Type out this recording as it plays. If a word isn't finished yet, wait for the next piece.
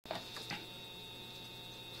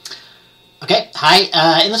Okay, hi.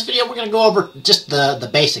 In this video, we're going to go over just the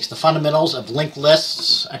basics, the fundamentals of linked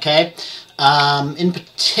lists. Okay, in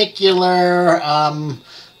particular, I'm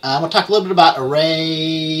going to talk a little bit about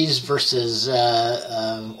arrays versus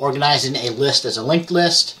organizing a list as a linked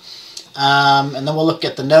list. And then we'll look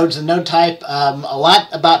at the nodes and node type. A lot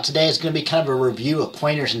about today is going to be kind of a review of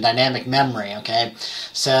pointers and dynamic memory. Okay,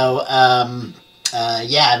 so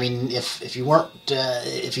yeah, I mean, if you weren't,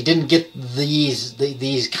 if you didn't get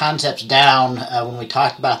these concepts down when we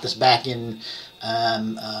talked about this back in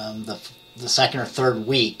the second or third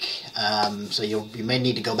week, so you may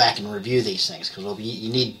need to go back and review these things because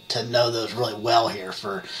you need to know those really well here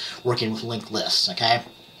for working with linked lists. Okay.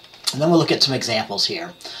 And then we'll look at some examples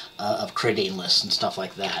here of creating lists and stuff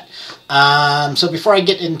like that. So before I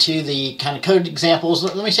get into the kind of code examples,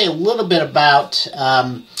 let me say a little bit about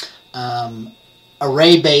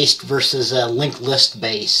array-based versus linked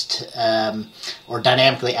list-based or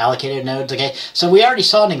dynamically allocated nodes. Okay, so we already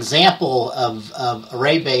saw an example of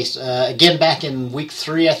array-based again back in week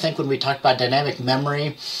 3, I think, when we talked about dynamic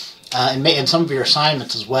memory and some of your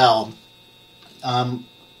assignments as well.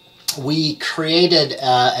 We created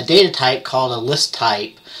a data type called a list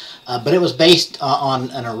type, but it was based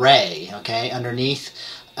on an array, okay, underneath.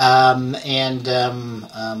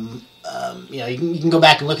 You know, you can go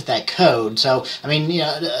back and look at that code. So, I mean, you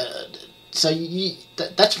know,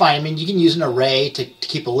 that's fine. I mean, you can use an array to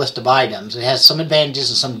keep a list of items. It has some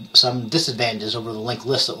advantages and some disadvantages over the linked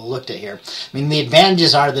list that we'll look at here. I mean, the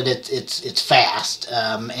advantages are that it's fast,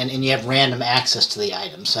 and you have random access to the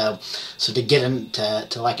item. So to get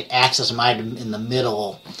to like access an item in the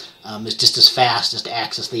middle is just as fast as to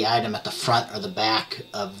access the item at the front or the back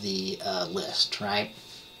of the list, right?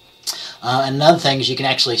 Another thing is you can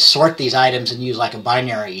actually sort these items and use like a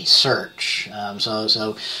binary search.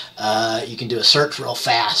 So you can do a search real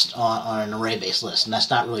fast on an array-based list, and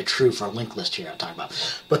that's not really true for a linked list here I'll talk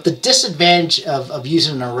about. But the disadvantage of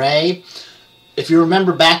using an array, if you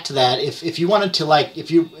remember back to that, if you wanted to, like,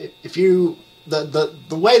 the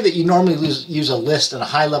way that you normally use a list in a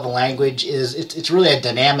high-level language is it's really a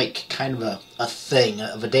dynamic kind of a thing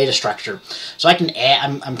of a data structure. So I can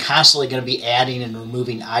add, I'm constantly going to be adding and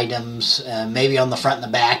removing items, maybe on the front and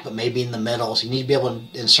the back, but maybe in the middle. So you need to be able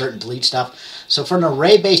to insert and delete stuff. So for an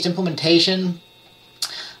array-based implementation,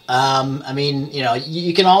 I mean, you know,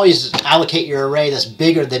 you can always allocate your array that's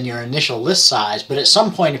bigger than your initial list size, but at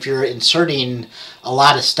some point, if you're inserting a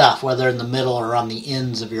lot of stuff, whether in the middle or on the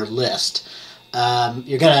ends of your list,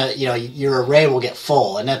 you're gonna, you know, your array will get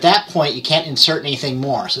full, and at that point, you can't insert anything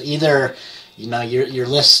more. So either, you know, your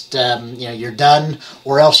list, you know, you're done,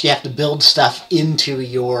 or else you have to build stuff into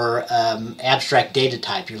your abstract data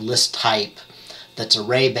type, your list type that's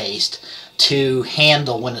array-based, to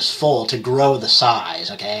handle when it's full, to grow the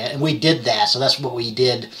size, okay? And we did that, so that's what we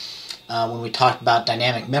did when we talked about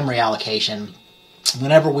dynamic memory allocation.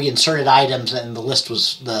 Whenever we inserted items and the list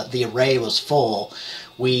was, the array was full,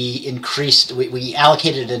 we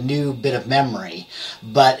allocated a new bit of memory.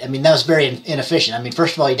 But, I mean, that was very inefficient. I mean,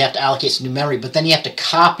 first of all, you'd have to allocate some new memory, but then you have to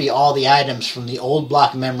copy all the items from the old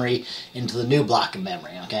block of memory into the new block of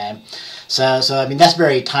memory, okay? So I mean, that's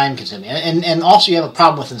very time-consuming. And also you have a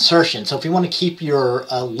problem with insertion. So if you want to keep your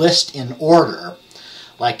list in order,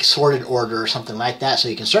 like sorted order or something like that, so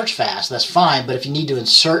you can search fast, that's fine. But if you need to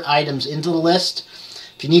insert items into the list,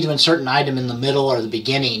 if you need to insert an item in the middle or the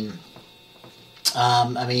beginning,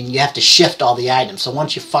 I mean, you have to shift all the items. So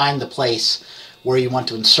once you find the place where you want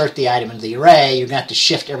to insert the item into the array, you're going to have to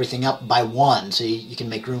shift everything up by 1 so you can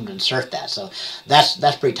make room to insert that. So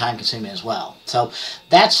that's pretty time consuming as well. So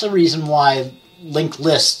that's the reason why linked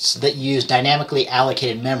lists that use dynamically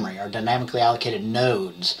allocated memory or dynamically allocated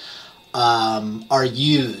nodes are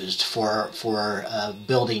used for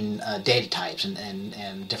building data types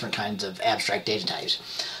and different kinds of abstract data types.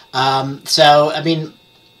 So, I mean,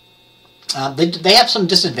 they have some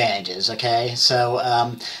disadvantages, okay? So,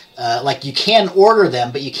 like, you can order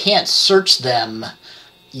them, but you can't search them,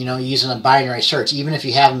 you know, using a binary search, even if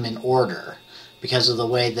you have them in order, because of the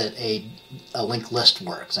way that a linked list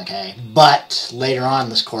works, okay? But later on in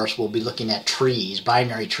this course, we'll be looking at trees,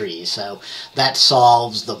 binary trees, so that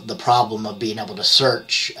solves the problem of being able to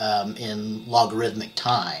search in logarithmic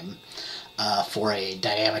time for a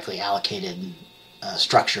dynamically allocated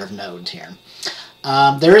structure of nodes here.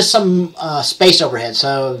 There is some space overhead.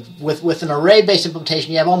 So with an array-based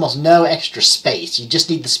implementation, you have almost no extra space. You just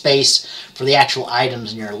need the space for the actual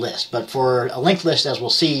items in your list. But for a linked list, as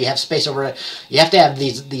we'll see, you have space overhead. You have to have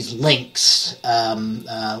these links,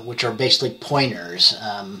 which are basically pointers,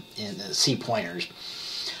 C pointers.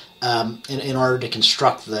 in order to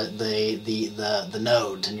construct the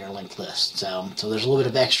nodes in your linked list. So there's a little bit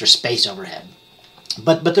of extra space overhead.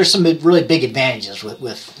 But there's some really big advantages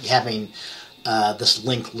with having this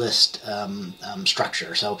linked list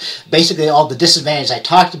structure. So basically all the disadvantages I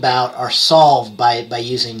talked about are solved by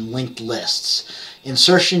using linked lists.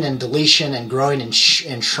 Insertion and deletion and growing and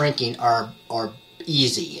shrinking are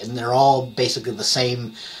easy, and they're all basically the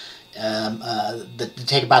same. They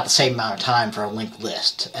take about the same amount of time for a linked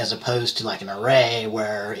list, as opposed to like an array,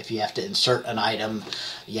 where if you have to insert an item,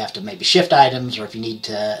 you have to maybe shift items, or if you need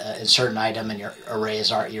to insert an item and your array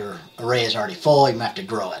is already full, you have to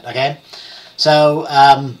grow it. Okay, so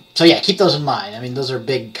yeah, keep those in mind. I mean, those are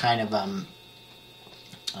big kind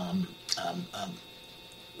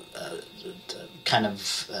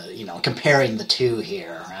of comparing the two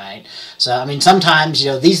here, right? So, I mean, sometimes,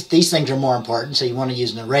 these things are more important, so you want to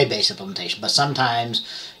use an array-based implementation, but sometimes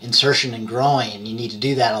insertion and growing, you need to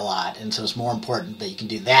do that a lot, and so it's more important that you can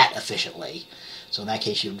do that efficiently. So in that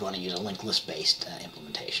case, you would want to use a linked list-based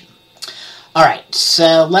implementation. All right,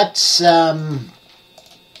 so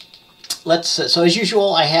so as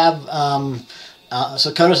usual, I have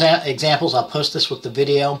so code examples. I'll post this with the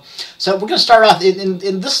video. So we're going to start off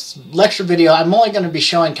in this lecture video. I'm only going to be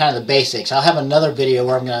showing kind of the basics. I'll have another video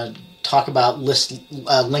where I'm going to talk about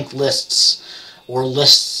linked lists or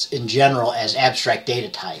lists in general as abstract data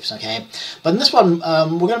types. Okay, but in this one,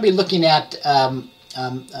 we're going to be looking at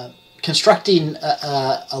constructing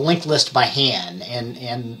a linked list by hand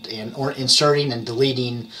or inserting and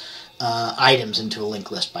deleting items into a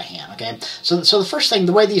linked list by hand. Okay, so the first thing,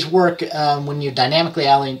 the way these work when you're dynamically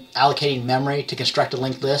allocating memory to construct a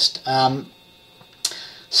linked list.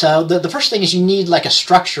 So the first thing is you need like a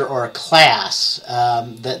structure or a class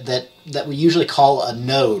that we usually call a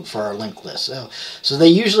node for our linked list. So they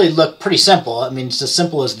usually look pretty simple. I mean, it's as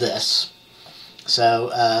simple as this. So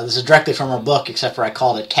this is directly from our book, except for I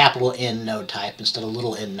called it capital N node type instead of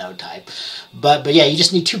little n node type. But yeah, you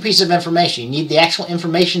just need two pieces of information. You need the actual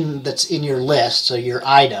information that's in your list, so your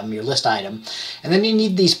list item, and then you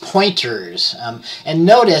need these pointers. And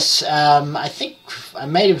notice, I think I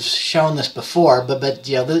may have shown this before, but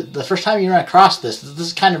the first time you run across this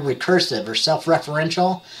is kind of recursive or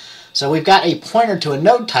self-referential. So we've got a pointer to a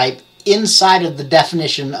node type inside of the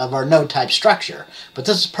definition of our node type structure, but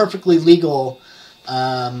this is perfectly legal.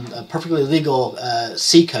 A perfectly legal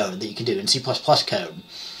C code that you can do in C++ code.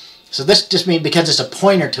 So this just means because it's a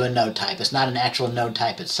pointer to a node type, it's not an actual node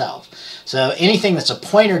type itself. So anything that's a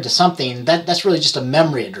pointer to something, that's really just a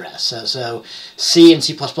memory address. So C and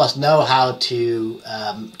C++ know how to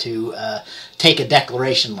take a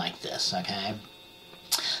declaration like this. Okay.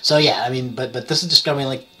 So yeah, I mean, but this is just going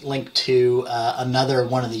to be linked to another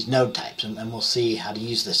one of these node types, and we'll see how to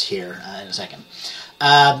use this here in a second.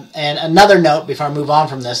 And another note before I move on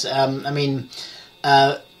from this,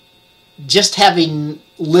 just having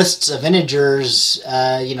lists of integers,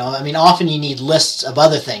 often you need lists of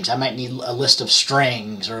other things. I might need a list of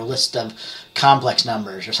strings or a list of complex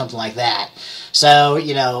numbers or something like that. So,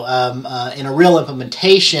 in a real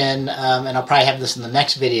implementation, and I'll probably have this in the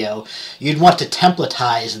next video, you'd want to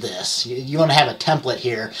templatize this. You want to have a template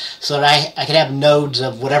here so that I could have nodes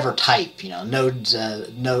of whatever type, nodes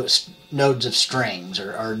of strings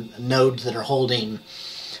or nodes that are holding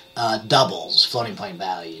doubles, floating point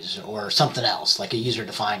values, or something else like a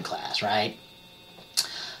user-defined class, right?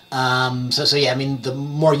 So yeah, I mean, the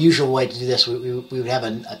more usual way to do this, we would have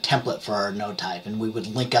a template for our node type, and we would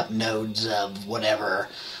link up nodes of whatever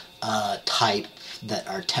type that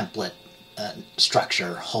our template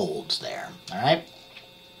structure holds there. All right.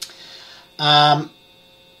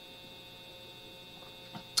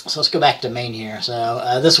 So let's go back to main here.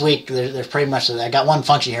 So this week there's pretty much, I got one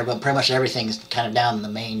function here, but pretty much everything's kind of down in the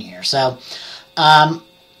main here. So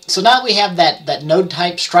so now we have that node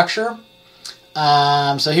type structure.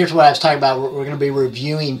 So here's what I was talking about. We're going to be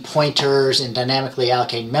reviewing pointers and dynamically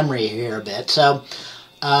allocating memory here a bit. So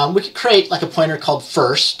we could create like a pointer called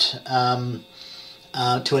first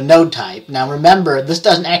to a node type. Now remember, this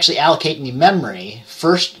doesn't actually allocate any memory.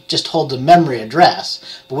 First just holds a memory address,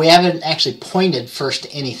 but we haven't actually pointed first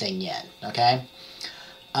to anything yet. Okay.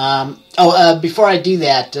 Before I do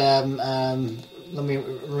that, let me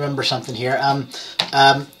remember something here.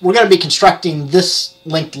 We're going to be constructing this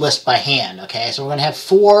linked list by hand. Okay, so we're going to have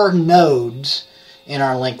 4 nodes in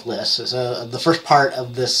our linked list. So the first part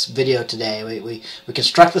of this video today, we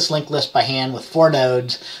construct this linked list by hand with 4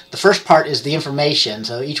 nodes. The first part is the information.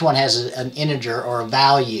 So each one has an integer or a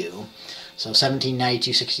value. So 17,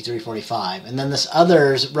 92, 63, 45. And then this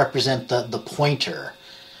others represent the pointer.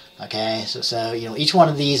 Okay, so you know, each one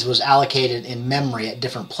of these was allocated in memory at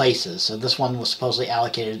different places. So this one was supposedly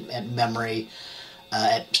allocated at memory,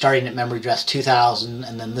 starting at memory address 2000,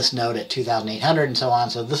 and then this node at 2800, and so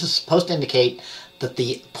on. So this is supposed to indicate that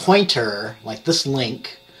the pointer, like this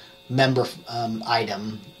link member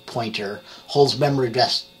item pointer, holds memory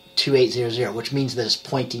address 2800, which means that it's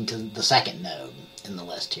pointing to the second node in the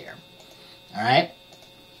list here. All right.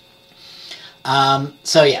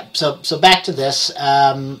 So yeah, so back to this.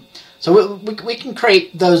 So we can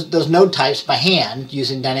create those node types by hand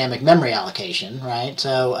using dynamic memory allocation, right?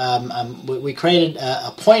 So we created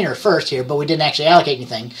a pointer first here, but we didn't actually allocate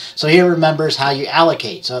anything. So here remembers how you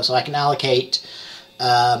allocate. So I can allocate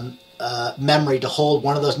memory to hold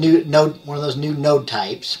one of those new node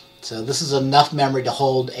types. So this is enough memory to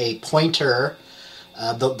hold a pointer,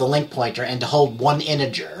 the link pointer, and to hold one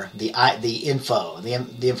integer, the info,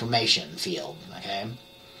 the information field. Okay.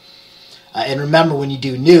 And remember, when you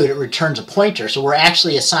do nude, it returns a pointer, so we're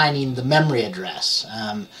actually assigning the memory address.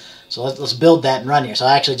 So let's build that and run here. So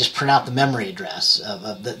I actually just print out the memory address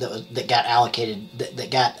that got allocated,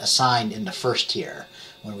 that got assigned in the first here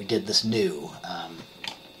when we did this new.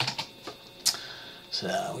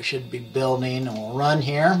 So we should be building, and we'll run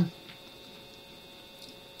here.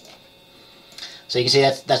 So you can see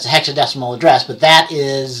that's a hexadecimal address, but that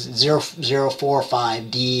is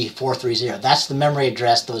 0045D430. That's the memory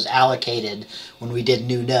address that was allocated when we did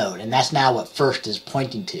new node, and that's now what first is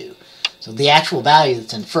pointing to. So the actual value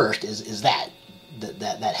that's in first is that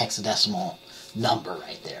hexadecimal number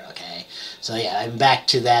right there. Okay. So yeah, I'm back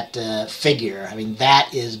to that figure. I mean,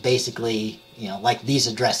 that is basically, you know, like these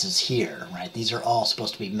addresses here, right? These are all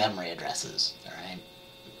supposed to be memory addresses. All right.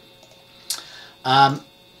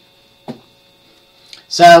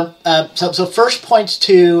 So first points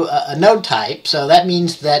to a node type, so that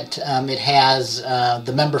means that it has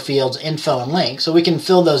the member fields info and link, so we can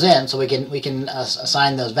fill those in, so we can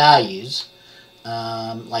assign those values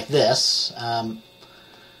like this.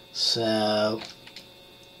 So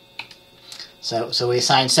we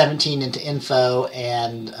assign 17 into info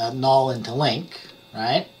and null into link,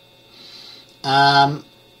 right?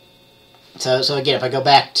 So again, if I go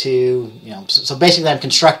back to, you know, so basically I'm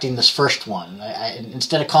constructing this first one.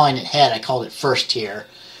 Instead of calling it head, I called it first here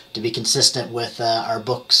to be consistent with our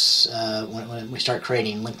books when we start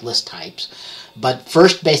creating linked list types. But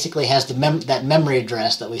first basically has that memory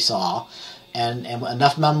address that we saw, and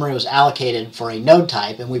enough memory was allocated for a node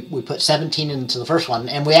type, and we put 17 into the first one,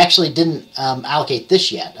 and we actually didn't allocate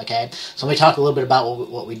this yet, okay? So let me talk a little bit about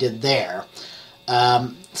what we did there.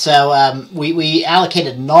 We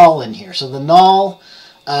allocated null in here. So the null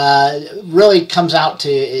really comes out to,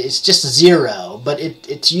 it's just a 0, but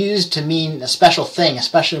it's used to mean a special thing,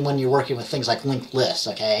 especially when you're working with things like linked lists,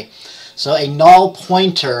 okay? So a null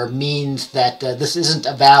pointer means that this isn't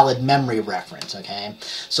a valid memory reference, okay?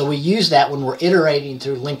 So we use that when we're iterating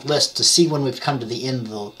through linked lists to see when we've come to the end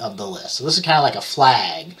of the list. So this is kind of like a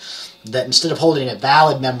flag that instead of holding a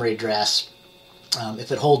valid memory address,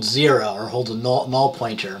 if it holds 0 or holds a null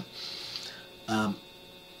pointer,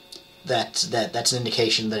 that's an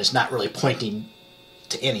indication that it's not really pointing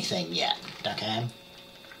to anything yet. Okay.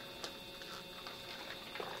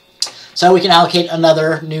 So we can allocate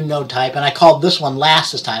another new node type, and I called this one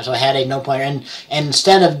last this time. So I had a node pointer, and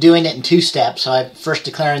instead of doing it in 2 steps, so I first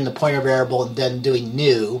declaring the pointer variable and then doing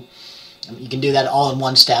new. You can do that all in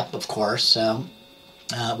 1 step, of course. So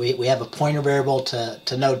we have a pointer variable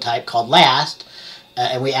to node type called last.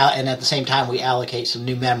 And at the same time we allocate some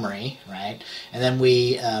new memory, right? And then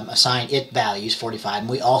we assign it values 45, and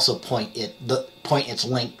we also point its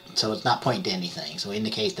link, so it's not pointing to anything. So we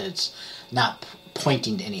indicate that it's not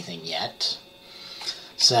pointing to anything yet.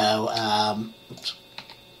 So oops.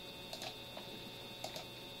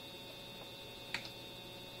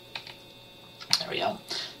 There we go.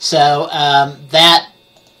 So that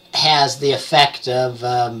has the effect of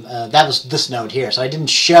that was this node here. So I didn't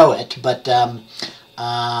show it, but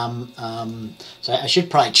so I should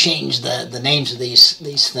probably change the names of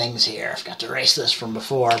these things here. I forgot to erase this from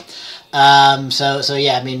before. So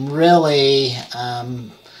yeah, I mean, really,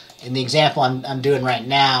 in the example I'm doing right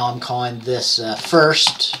now, I'm calling this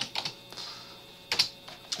first,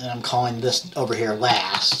 and I'm calling this over here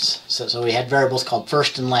last. So we had variables called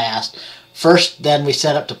first and last. First, then we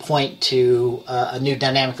set up to point to a new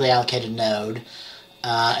dynamically allocated node,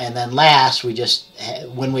 and then last, we just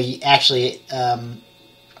when we actually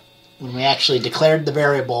declared the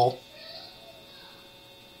variable,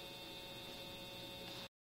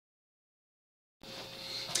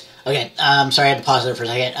 Okay, sorry, I had to pause there for a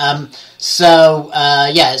second.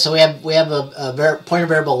 Yeah, so we have a pointer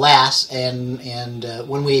variable last, and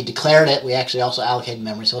when we declared it, we actually also allocated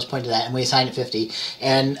memory. So let's point to that, and we assigned it 50.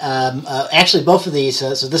 And actually, both of these.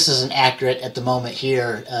 So this isn't accurate at the moment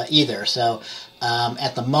here either. So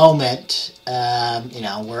at the moment,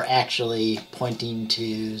 we're actually pointing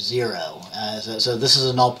to 0. So this is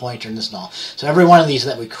a null pointer and this null. So every one of these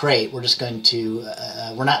that we create, we're just going to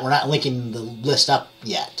we're not linking the list up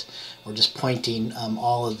yet. We're just pointing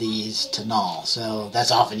all of these to null. So that's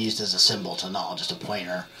often used as a symbol to null, just a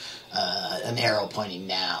pointer, an arrow pointing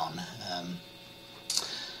down.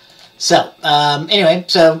 Anyway,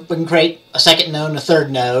 so we can create a second node and a third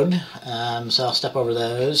node. So I'll step over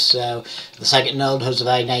those. So the second node holds the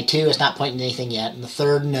value 92. It's not pointing to anything yet. And the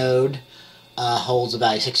third node holds the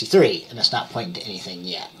value 63, and it's not pointing to anything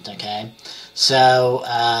yet. Okay. So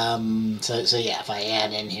yeah, if I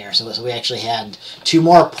add in here, so we actually had 2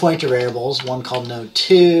 more pointer variables, one called node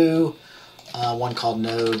 2, one called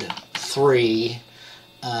node 3,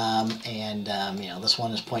 this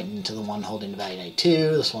one is pointing to the one holding the value 92,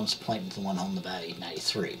 this one's pointing to the one holding the value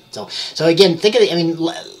 93. So again, think of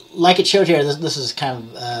like it showed here, this is kind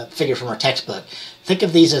of a figure from our textbook. Think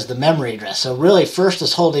of these as the memory address. So really, first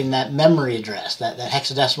is holding that memory address, that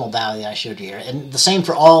hexadecimal value that I showed you here, and the same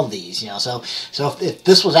for all of these. So if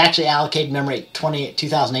this was actually allocated memory at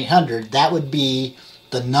 2,800, that would be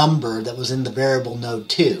the number that was in the variable node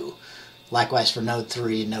 2. Likewise for node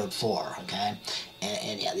 3 and node 4. Okay,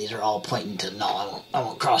 and yeah, these are all pointing to null. I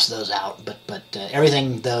won't cross those out, but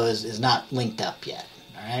everything though is not linked up yet.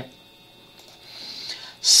 All right.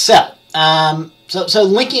 So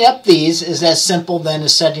linking up these is as simple then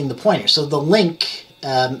as setting the pointer. So the link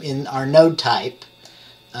in our node type,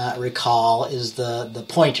 recall, is the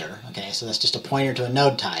pointer. Okay, so that's just a pointer to a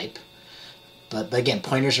node type. But again,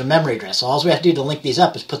 pointers are memory address. So all we have to do to link these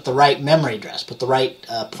up is put the right memory address, put the right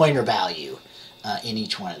pointer value in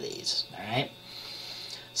each one of these. All right.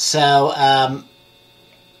 So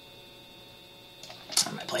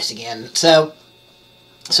my place again. So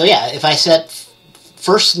yeah, if I set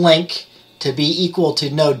first link to be equal to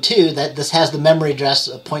node 2, that this has the memory address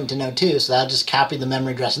pointing to node 2, so I'll just copy the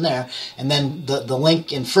memory address in there, and then the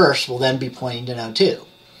link in first will then be pointing to node 2.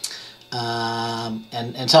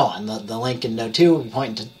 And so on. The link in node 2 will be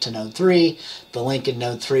pointing to node 3. The link in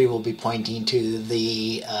node 3 will be pointing to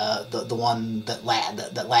the one that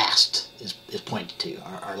last is pointed to,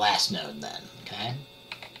 our last node then. Okay.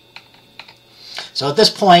 So at this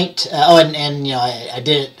point, I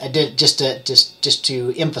did it just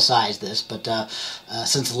to emphasize this, but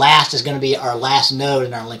since last is going to be our last node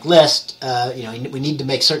in our linked list, we need to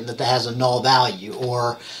make certain that has a null value,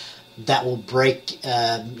 or that will break.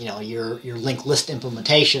 Your linked list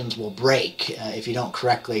implementations will break if you don't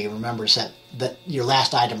correctly remember set that your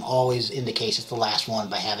last item always indicates it's the last one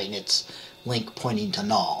by having its link pointing to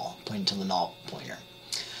null, pointing to the null pointer.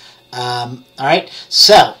 All right,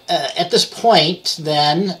 so at this point,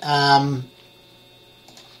 then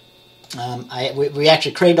we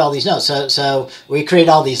actually created all these nodes. So we created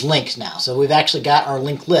all these links now. So we've actually got our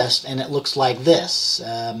linked list, and it looks like this.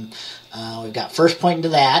 We've got first pointing to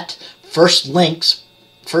that. First's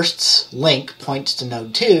link points to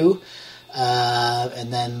node 2,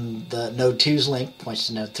 and then the node 2's link points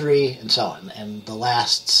to node 3, and so on. And the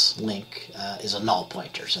last's link is a null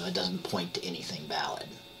pointer, so it doesn't point to anything valid.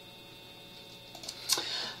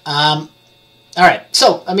 All right,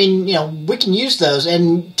 so we can use those,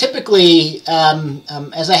 and typically,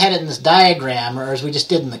 as I had it in this diagram, or as we just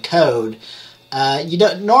did in the code, you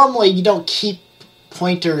don't keep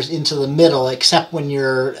pointers into the middle except when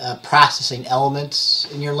you're processing elements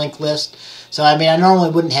in your linked list. So I normally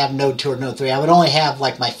wouldn't have node 2 or node 3. I would only have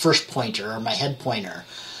like my first pointer or my head pointer.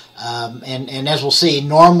 And as we'll see,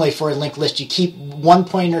 normally for a linked list, you keep one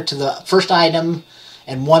pointer to the first item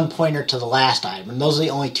and one pointer to the last item, and those are the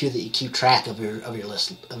only two that you keep track of your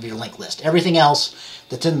linked list. Everything else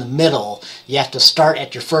that's in the middle, you have to start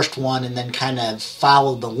at your first one and then kind of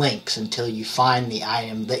follow the links until you find the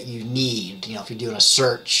item that you need. If you're doing a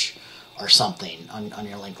search or something on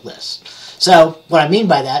your linked list. So what I mean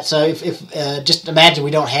by that, so if just imagine we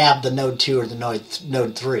don't have the node 2 or the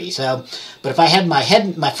node 3. So, but if I had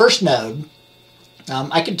my first node,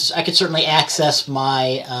 I could certainly access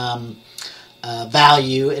my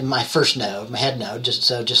value in my first node, my head node.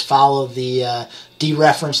 Just follow the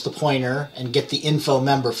dereference the pointer and get the info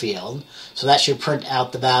member field. So that should print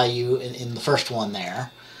out the value in the first one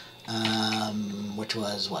there, which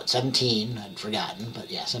was what, 17? I'd forgotten,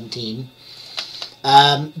 but yeah, 17.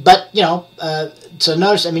 But, so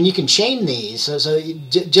notice, I mean, you can chain these. So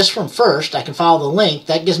just from first, I can follow the link.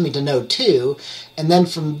 That gives me to node 2. And then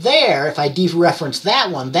from there, if I dereference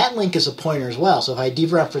that one, that link is a pointer as well. So if I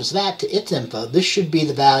dereference that to its info, this should be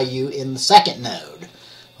the value in the second node,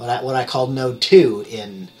 what I call node 2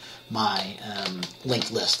 in my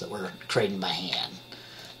linked list that we're creating by hand.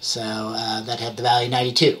 So that had the value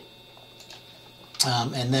 92.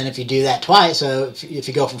 And then if you do that twice, so if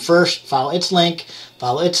you go from first, follow its link,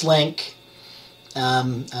 third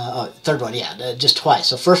one, yeah, just twice.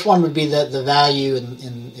 So first one would be the value,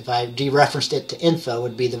 and if I dereferenced it to info,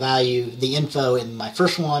 would be the info in my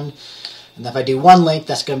first one. And if I do one link,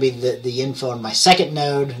 that's going to be the info in my second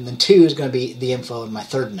node, and then 2 is going to be the info in my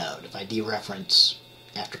third node if I dereference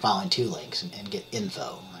after following 2 links and get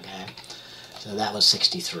info, okay? So that was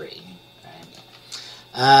 63.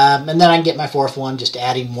 And then I can get my fourth one, just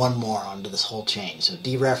adding one more onto this whole chain. So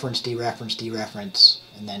dereference,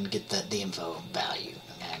 and then get the info value.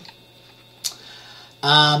 Okay.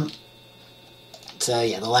 So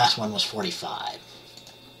yeah, the last one was 45.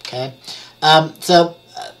 Okay.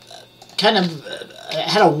 Kind of, I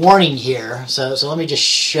had a warning here. So let me just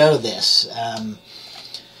show this.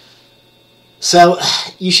 So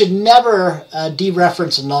you should never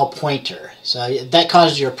dereference a null pointer. So that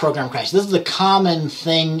causes your program crash. This is the common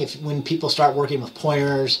thing when people start working with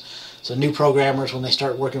pointers. So new programmers, when they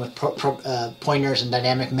start working with pointers and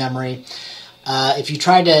dynamic memory, if you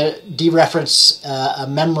try to dereference a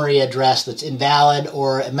memory address that's invalid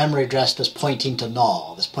or a memory address that's pointing to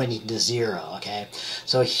null, that's pointing to 0. Okay.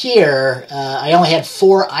 So here I only had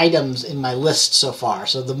 4 items in my list so far.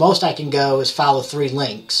 So the most I can go is follow 3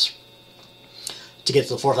 links to get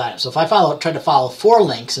to the 4th item. So if I try to follow 4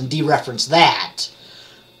 links and dereference that,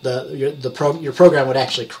 your program would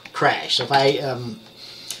actually crash. So if I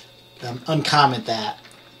uncomment that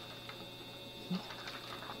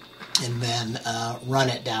and then run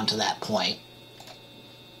it down to that point,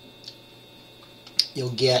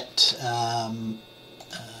 you'll get. I'll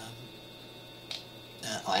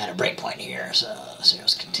add a breakpoint here. So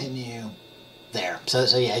let's continue there. So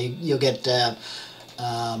yeah, you'll get.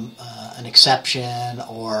 An exception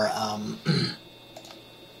or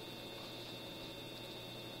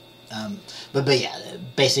but yeah,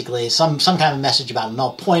 basically some kind of message about a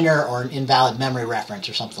null pointer or an invalid memory reference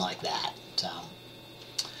or something like that. So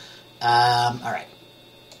all right.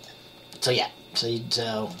 So yeah, so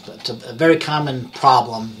it's a very common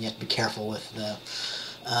problem. You have to be careful with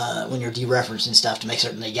when you're dereferencing stuff to make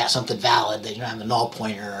certain that you got something valid, that you don't have a null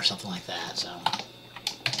pointer or something like that. So.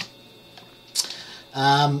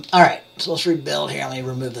 Alright, so let's rebuild here. Let me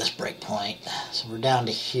remove this breakpoint. So we're down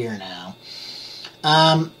to here now.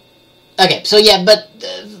 Okay, so yeah, but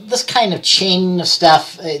this kind of chain of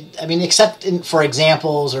stuff, I mean, except for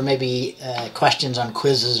examples or maybe questions on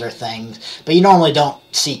quizzes or things, but you normally don't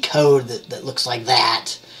see code that looks like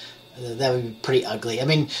that. That would be pretty ugly. I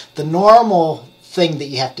mean, the normal thing that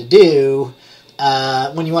you have to do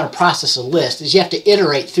when you want to process a list is you have to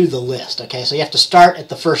iterate through the list, okay? So you have to start at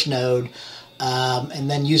the first node, and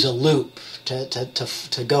then use a loop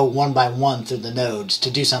to go one by one through the nodes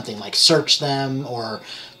to do something like search them or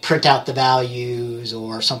print out the values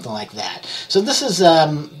or something like that. So this is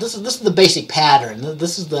the basic pattern.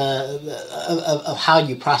 This is of how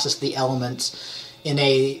you process the elements in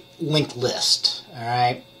a linked list. All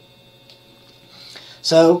right.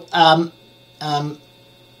 So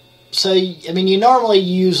so I mean, you normally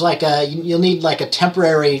use you'll need like a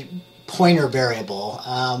temporary pointer variable,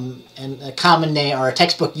 and a common name or a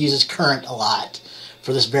textbook uses current a lot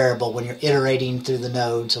for this variable when you're iterating through the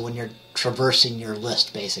nodes, so when you're traversing your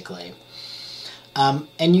list basically.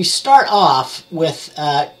 And you start off with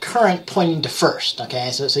current pointing to first,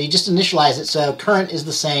 okay? So you just initialize it, so current is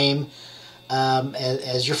the same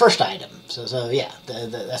as your first item. So yeah,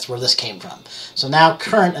 that's where this came from. So now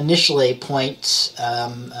current initially points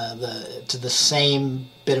to the same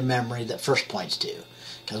bit of memory that first points to.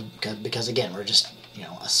 Because again, we're just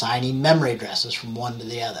assigning memory addresses from one to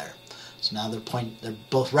the other. So now they're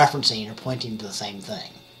both referencing or pointing to the same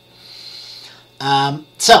thing.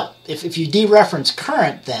 So if you dereference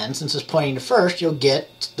current, then since it's pointing to first, you'll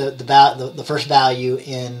get the first value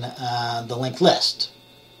in the linked list.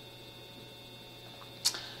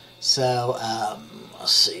 So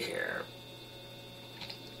let's see here.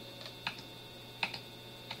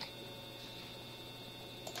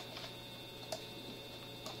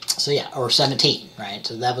 So yeah, or 17, right?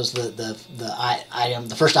 So that was the item,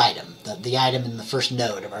 the first item, the item in the first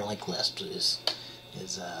node of our linked list is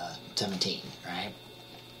 17, right?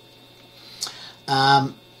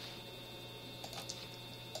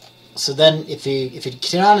 So then if you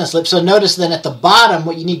continue on this loop, so notice then at the bottom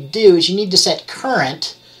what you need to do is you need to set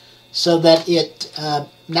current so that it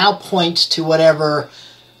now points to whatever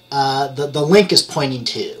the link is pointing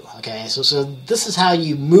to. Okay, so this is how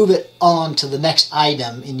you move it on to the next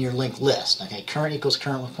item in your linked list. Okay, current equals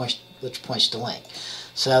current which points to link.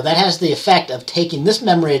 So that has the effect of taking this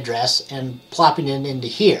memory address and plopping it into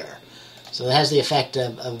here. So that has the effect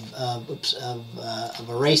of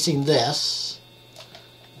erasing this.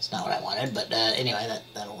 That's not what I wanted, but anyway,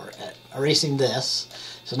 that'll work. Erasing this.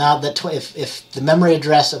 So now that if the memory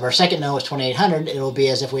address of our second node is 2800, it will be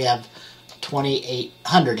as if we have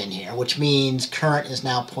 2800 in here, which means current is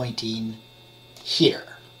now pointing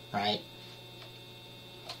here, right?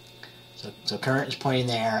 So current is pointing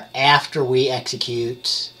there after we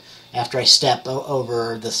execute, after I step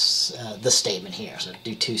over this statement here. So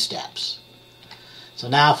do 2 steps. So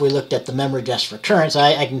now if we looked at the memory address for current, so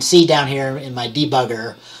I can see down here in my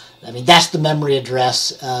debugger, I mean, that's the memory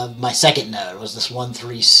address of my second node, was this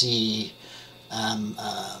 13C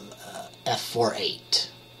F48.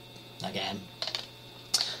 Okay.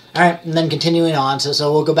 All right, and then continuing on,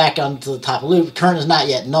 so we'll go back onto the top of the loop. Current is not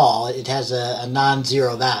yet null. It has a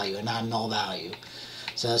non-zero value, a non-null value.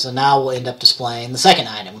 So now we'll end up displaying the second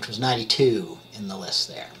item, which was 92 in the list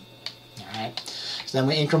there. All right. So then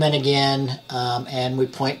we increment again, and we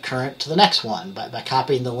point current to the next one by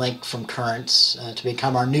copying the link from currents to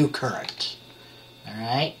become our new current. All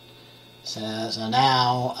right. So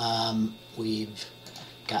now we've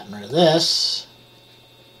gotten rid of this.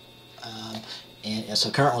 And so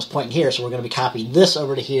current was pointing here, so we're going to be copying this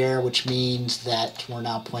over to here, which means that we're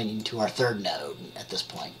now pointing to our third node at this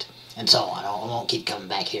point, and so on. I won't keep coming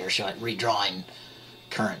back here, redrawing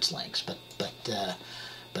currents links, but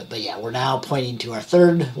yeah, we're now pointing to our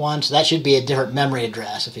third one, so that should be a different memory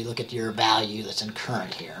address if you look at your value that's in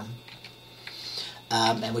current here.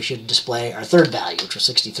 And we should display our third value, which was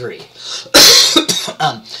 63.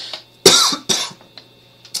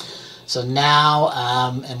 So now,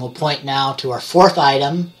 and we'll point now to our fourth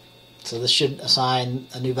item. So this should assign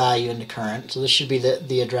a new value into current. So this should be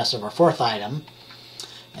the address of our fourth item.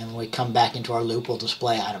 And when we come back into our loop, we'll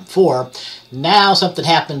display item 4. Now something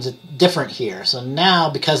happens different here. So now,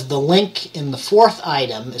 because the link in the fourth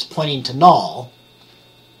item is pointing to null,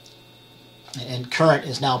 and current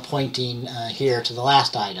is now pointing here to the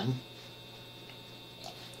last item,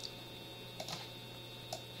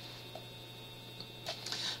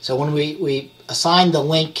 so when we assign the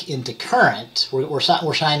link into current, we're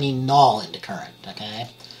assigning null into current, okay?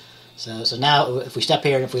 So now if we step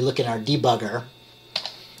here and if we look in our debugger,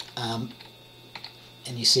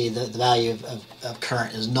 and you see the value of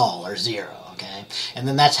current is null or 0, okay? And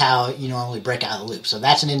then that's how you normally break out of the loop. So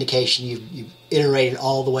that's an indication you've iterated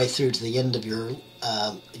all the way through to the end of your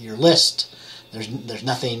list. There's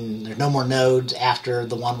no more nodes after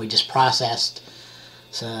the one we just processed.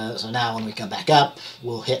 So now when we come back up,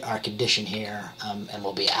 we'll hit our condition here, and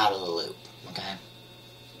we'll be out of the loop, okay?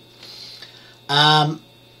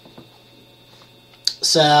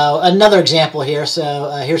 So another example here. So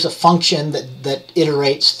here's a function that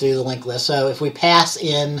iterates through the linked list. So if we pass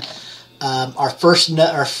in the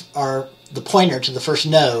pointer to the first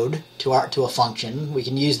node to a function, we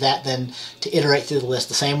can use that then to iterate through the list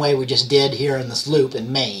the same way we just did here in this loop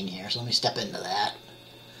in main here. So let me step into that.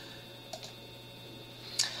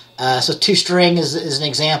 So toString is an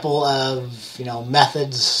example of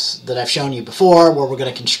methods that I've shown you before, where we're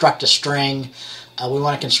going to construct a string. We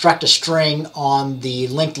want to construct a string on the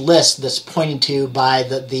linked list that's pointed to by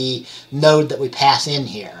the node that we pass in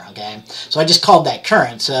here. Okay, so I just called that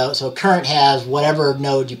current. So current has whatever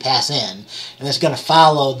node you pass in, and it's going to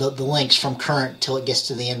follow the links from current till it gets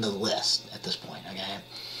to the end of the list at this point. Okay,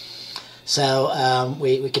 so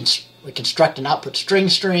we construct an output string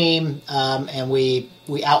stream, and we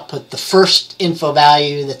output the first info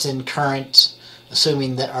value that's in current,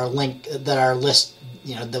 assuming that our list,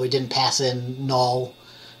 that we didn't pass in null,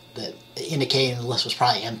 that indicating the list was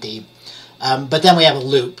probably empty. But then we have a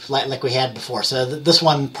loop like we had before. So this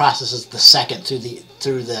one processes the second through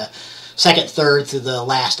the second third through the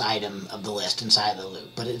last item of the list inside of the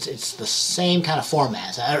loop. But it's the same kind of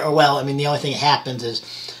format. The only thing that happens is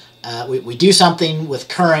we do something with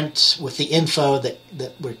current, with the info that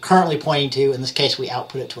we're currently pointing to. In this case, we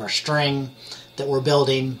output it to our string that we're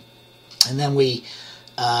building, and then we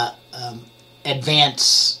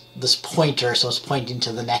advance this pointer so it's pointing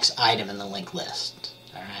to the next item in the linked list.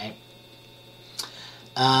 All right.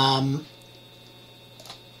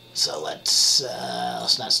 So let's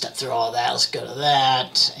not step through all that. Let's go to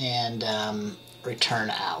that and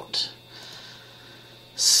return out.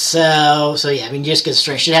 So yeah, I mean, you just get a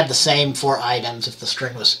string. It should have the same 4 items if the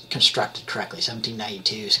string was constructed correctly.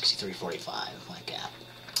 1792, 6345, like that.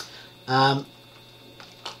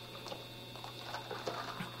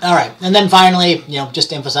 All right, and then finally, just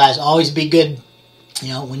to emphasize, always be good.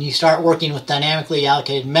 When you start working with dynamically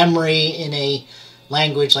allocated memory in a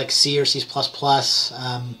language like C or C++, so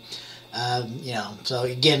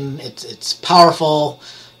again, it's powerful.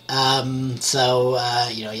 So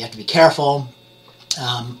you have to be careful.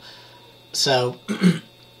 So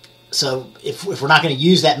if we're not going to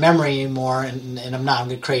use that memory anymore, and I'm going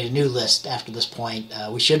to create a new list after this point,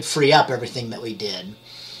 we should free up everything that we did.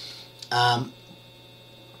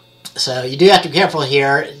 So you do have to be careful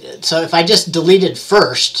here. So if I just deleted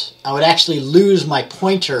first, I would actually lose my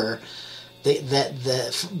pointer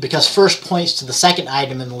because first points to the second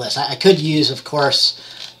item in the list. I could use, of course,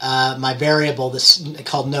 my variable that's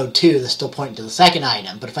called node 2 that's still pointing to the second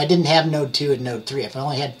item. But if I didn't have node 2 and node 3, if I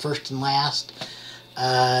only had first and last,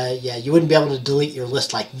 you wouldn't be able to delete your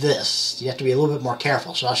list like this. You have to be a little bit more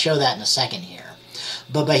careful. So I'll show that in a second here.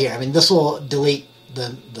 But here, I mean, this will delete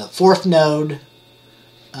the 4th node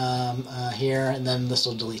here, and then this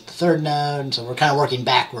will delete the 3rd node. And so we're kind of working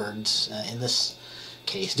backwards in this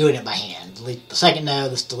case, doing it by hand. Delete the 2nd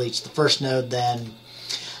node, this deletes the 1st node then.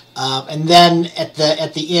 And then at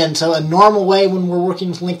the end, so a normal way when we're working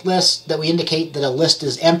with linked lists that we indicate that a list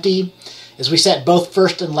is empty is we set both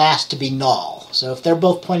first and last to be null. So if they're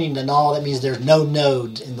both pointing to null, that means there's no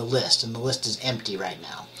nodes in the list, and the list is empty right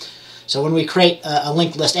now. So when we create a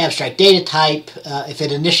linked list abstract data type, if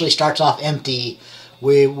it initially starts off empty,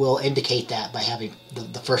 we will indicate that by having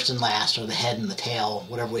the first and last, or the head and the tail,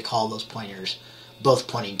 whatever we call those pointers, both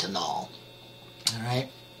pointing to null. All right.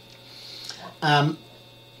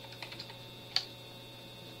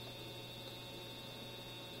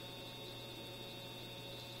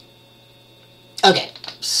 Okay,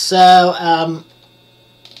 so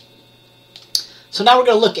now we're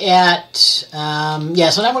going to look at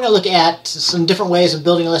some different ways of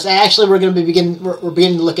building a list. Actually, we're beginning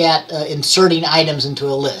to look at inserting items into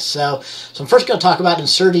a list. So I'm first going to talk about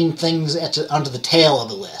inserting things onto the tail of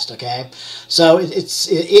a list. Okay, so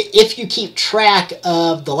if you keep track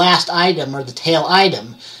of the last item or the tail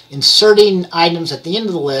item, inserting items at the end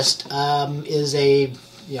of the list is a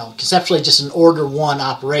conceptually just an order 1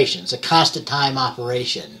 operation. It's a constant time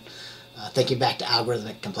operation. Thinking back to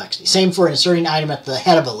algorithmic complexity. Same for inserting item at the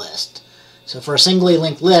head of a list. So for a singly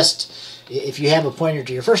linked list, if you have a pointer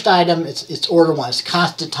to your first item, it's order 1. It's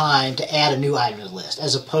constant time to add a new item to the list,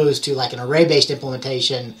 as opposed to like an array-based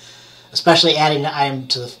implementation, especially adding an item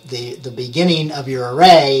to the beginning of your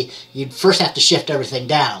array, you'd first have to shift everything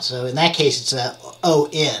down. So in that case, it's a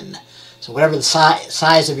O(n). So whatever the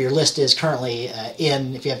size of your list is currently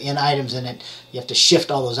in, if you have n items in it, you have to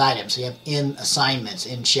shift all those items. So you have n assignments,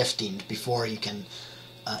 n shifting, before you can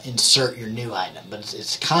insert your new item. But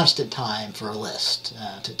it's constant time for a list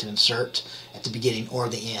to insert at the beginning or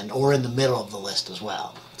the end, or in the middle of the list as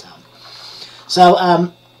well.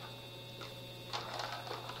 So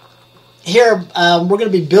here we're going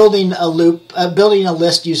to be building a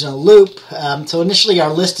list using a loop. So initially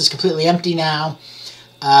our list is completely empty now.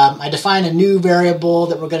 I define a new variable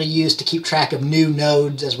that we're going to use to keep track of new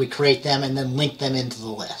nodes as we create them and then link them into the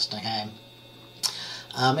list. Okay.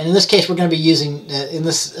 And in this case, we're going to be using, in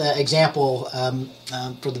this example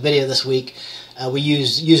for the video this week, we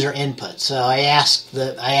use user input. So I asked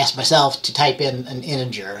myself to type in an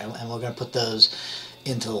integer, and we're going to put those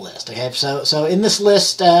into the list. Okay. So in this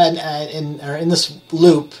list, in this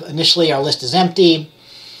loop, initially our list is empty.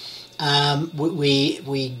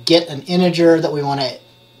 We get an integer that we want to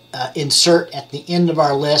insert at the end of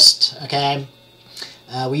our list. Okay,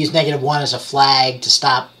 we use -1 as a flag to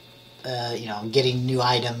stop, getting new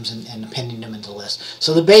items and appending them into the list.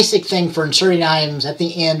 So the basic thing for inserting items at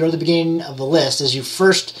the end or the beginning of the list is you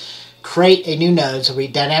first create a new node. So we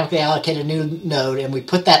dynamically allocate a new node, and we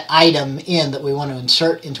put that item in that we want to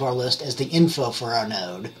insert into our list as the info for our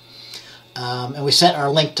node. And we set our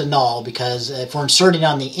link to null, because if we're inserting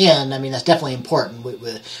on the end, I mean, that's definitely important.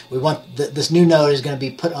 We want this new node is going to be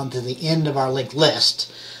put onto the end of our linked list.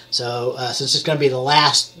 So since it's going to be the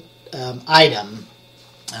last item,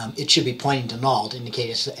 it should be pointing to null to indicate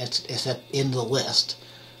it's at the end of the list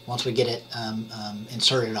once we get it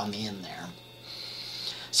inserted on the end there.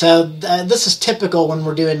 So this is typical when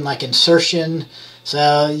we're doing like insertion.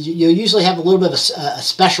 So you usually have a little bit of a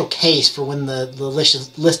special case for when the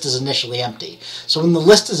list is initially empty. So when the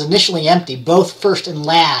list is initially empty, both first and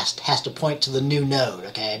last has to point to the new node,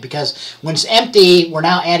 okay? Because when it's empty, we're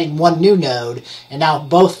now adding one new node, and now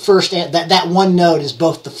both first and that one node is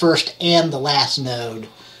both the first and the last node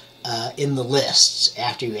in the lists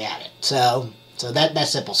after you add it. So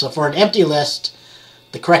that's simple. So for an empty list,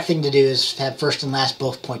 the correct thing to do is have first and last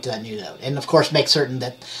both point to that new node. And of course make certain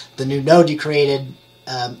that the new node you created,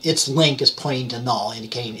 its link is pointing to null,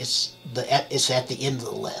 indicating it's at the end of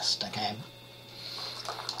the list. Okay.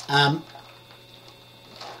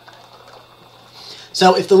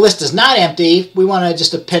 So if the list is not empty, we want to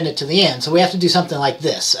just append it to the end. So we have to do something like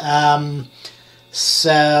this. Let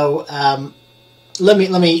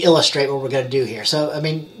me illustrate what we're going to do here. So, I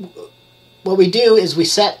mean, what we do is we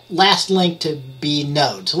set last link to be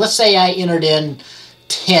node. So let's say I entered in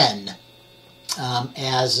 10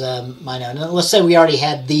 as my node. And let's say we already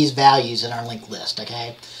had these values in our linked list,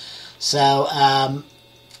 okay? So, I'll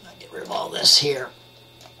get rid of all this here.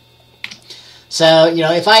 So, you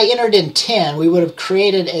know, if I entered in 10, we would have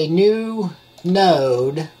created a new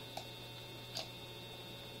node.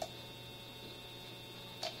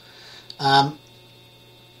 And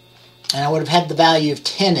I would have had the value of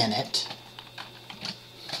 10 in it.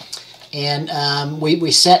 And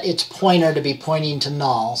we set its pointer to be pointing to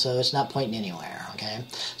null, so it's not pointing anywhere, okay?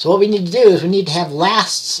 So what we need to do is we need to have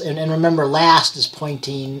lasts, and remember last is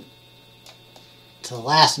pointing to the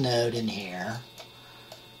last node in here.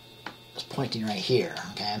 It's pointing right here,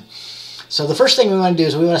 okay? So the first thing we want to do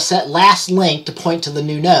is we want to set last link to point to the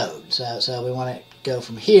new node. So we want to go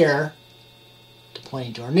from here to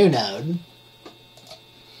pointing to our new node.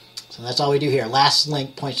 So that's all we do here. Last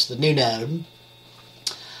link points to the new node.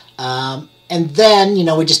 And then, you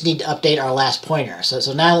know, we just need to update our last pointer.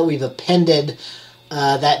 So now that we've appended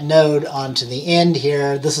that node onto the end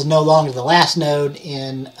here, this is no longer the last node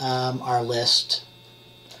in our list.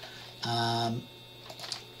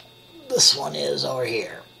 This one is over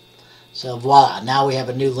here. So voila, now we have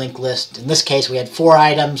a new linked list. In this case, we had 4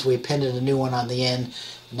 items. We appended a new one on the end.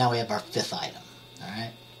 And now we have our 5th item. All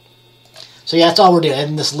right. So yeah, that's all we're doing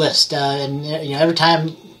in this list. And you know, every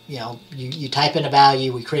time you type in a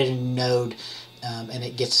value, we create a new node, and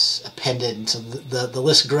it gets appended. And so the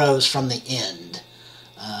list grows from the end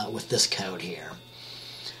with this code here.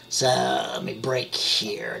 So let me break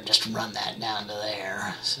here and just run that down to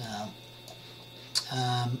there. So.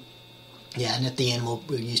 Yeah, and at the end we'll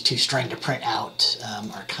use toString to print out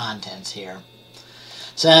our contents here.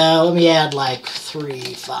 So let me add like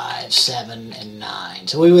 3, 5, 7, and 9.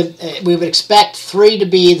 So we would expect 3 to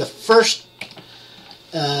be the first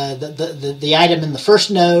the item in the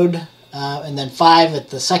first node, and then 5 at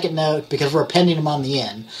the second node because we're appending them on the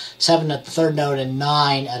end. 7 at the third node, and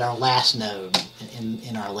 9 at our last node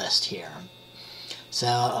in our list here. So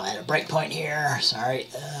I'll add a breakpoint here. Sorry,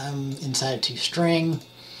 inside of toString.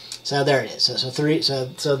 So there it is. So 3. So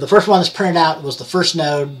the first one that's printed out was the first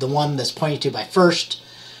node, the one that's pointed to by first,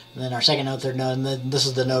 and then our second node, third node, and then this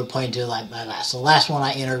is the node pointing to like my last. So the last one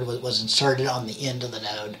I entered was inserted on the end of the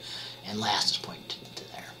node, and last is pointing to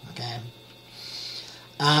there. Okay.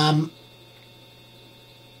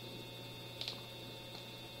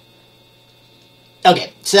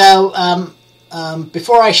 Okay. So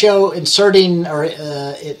before I show inserting or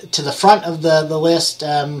to the front of the list.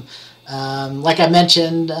 Like I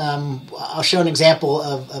mentioned, I'll show an example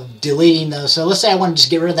of deleting those. So let's say I want to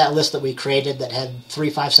just get rid of that list that we created that had 3,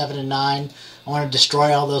 5, 7, and 9. I want to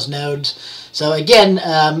destroy all those nodes. So again,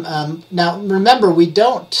 now remember we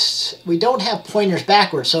don't have pointers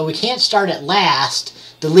backwards, so we can't start at last,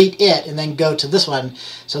 delete it, and then go to this one.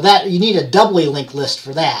 So that you need a doubly linked list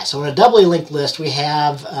for that. So in a doubly linked list, we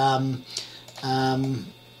have.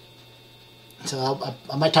 So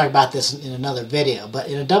I might talk about this in another video, but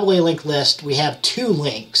in a doubly linked list, we have 2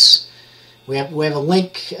 links. We have a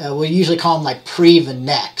link. We usually call them like prev and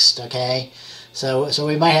next. Okay, so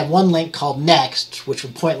we might have one link called next, which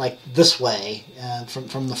would point like this way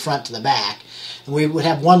from the front to the back, and we would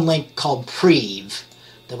have one link called prev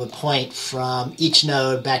that would point from each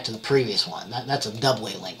node back to the previous one. That's a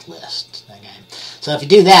doubly linked list. Okay, so if you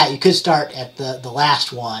do that, you could start at the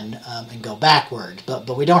last one and go backward, but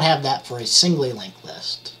we don't have that for a singly linked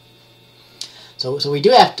list. So we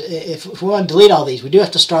do have to, if we want to delete all these, we do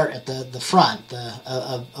have to start at the front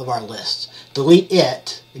of our list, delete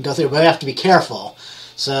it, and go through. But we have to be careful.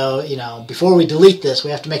 So before we delete this,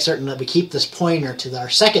 we have to make certain that we keep this pointer to our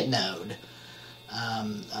second node.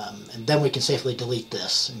 And then we can safely delete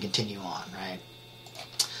this and continue on, right?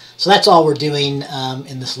 So that's all we're doing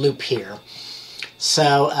in this loop here.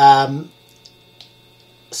 So I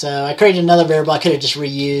created another variable. I could have just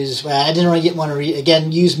reused. I didn't really want to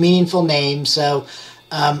again use meaningful names. So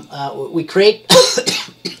we create.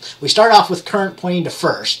 We start off with current pointing to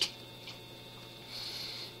first.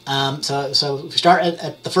 So we start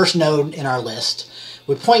at the first node in our list.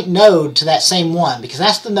 we point node to that same one because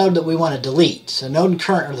that's the node that we want to delete. So node and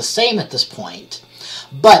current are the same at this point,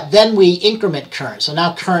 but then we increment current. So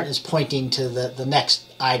now current is pointing to the next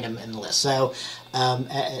item in the list. So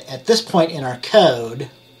at this point in our code,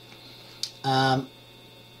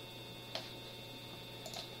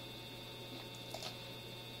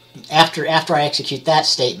 after I execute that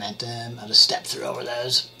statement, I'll just step through over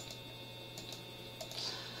those.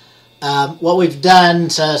 What we've done,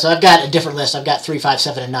 so I've got a different list. I've got 3, 5,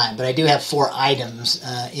 7, and 9, but I do have 4 items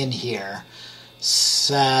in here.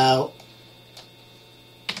 So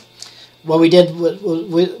what we did,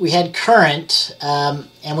 we had current,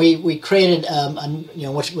 and we created,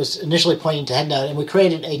 which was initially pointing to head node, and we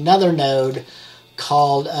created another node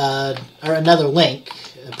called, or another link,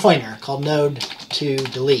 a pointer called node to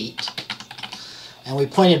delete. And we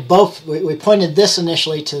pointed both, we pointed this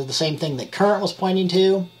initially to the same thing that current was pointing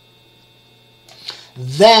to.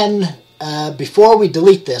 Then, before we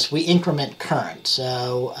delete this, we increment current.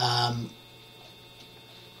 So,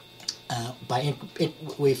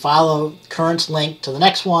 we follow current's link to the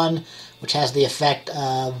next one, which has the effect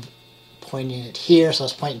of pointing it here, so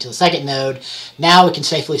it's pointing to the second node. Now we can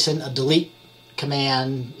safely send a delete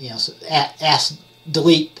command, so ask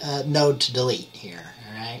delete node to delete here,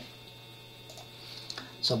 all right?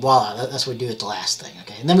 So voila, that's what we do at the last thing,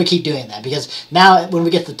 okay? And then we keep doing that because now when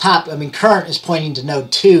we get to the top, current is pointing to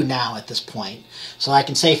node 2 now at this point. So I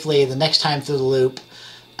can safely, the next time through the loop,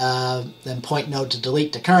 then point node to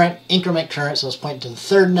delete to current, increment current, so it's pointing to the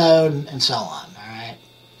third node, and so on, all right?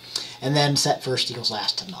 And then set first equals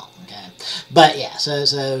last to null, okay? But yeah, so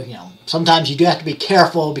sometimes you do have to be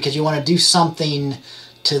careful because you want to do something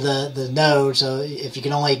to the node, so if you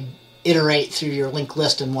can only iterate through your linked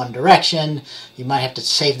list in one direction, you might have to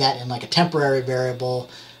save that in like a temporary variable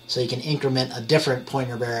so you can increment a different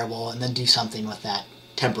pointer variable and then do something with that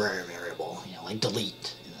temporary variable, like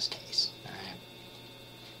delete in this case. All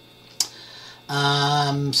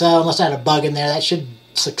right. So unless I had a bug in there, that should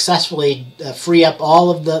successfully free up all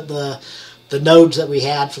of the nodes that we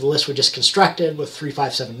had for the list we just constructed with 3,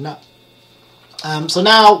 5, 7, no. So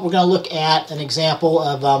now we're going to look at an example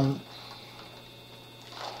of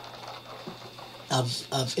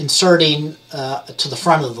inserting to the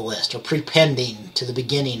front of the list or prepending to the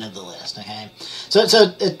beginning of the list. Okay, so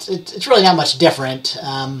it's really not much different.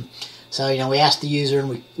 So we ask the user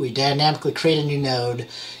and we dynamically create a new node.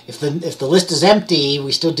 If the list is empty,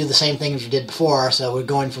 we still do the same thing as we did before. So we're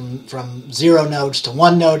going from 0 nodes to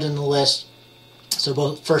 1 node in the list. So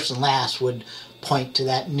both first and last would point to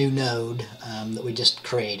that new node that we just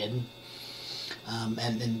created.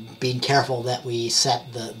 And being careful that we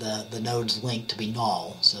set the node's link to be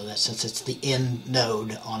null, so that since it's the end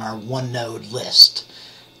node on our 1 node list,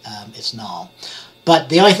 it's null. But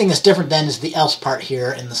the only thing that's different then is the else part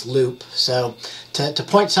here in this loop. So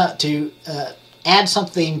to add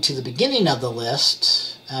something to the beginning of the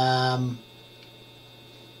list,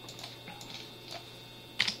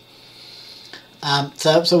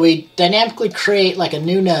 so we dynamically create like a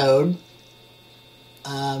new node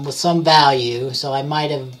with some value. So I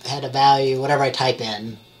might have had a value, whatever I type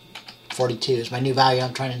in, 42 is my new value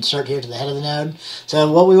I'm trying to insert here to the head of the node.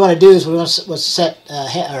 So what we want to do is we want to set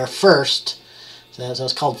our first. So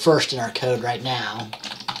it's called first in our code right now.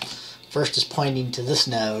 First is pointing to this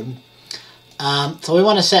node. So we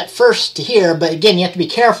want to set first to here, but again, you have to be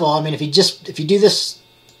careful. If you do this,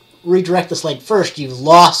 redirect this link first, you've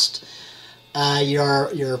lost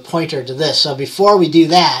your pointer to this. So before we do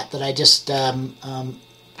that I just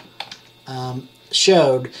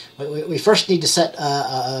showed, we first need to set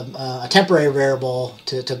a temporary variable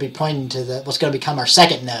to be pointing to what's going to become our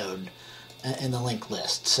second node in the linked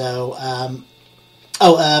list. So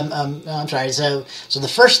I'm sorry. So the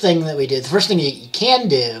first thing that we did, the first thing you can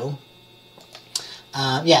do,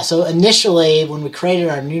 so initially when we created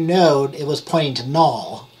our new node, it was pointing to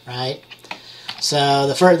null, right? So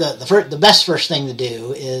the best first thing to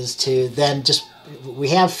do is to then we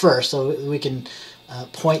have first, so we can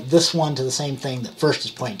point this one to the same thing that first is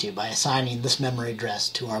pointing to by assigning this memory address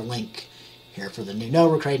to our link here for the new node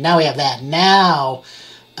we're creating. Now we have that. Now,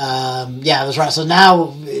 I was right. So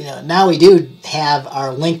now, now we do have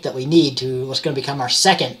our link that we need to what's going to become our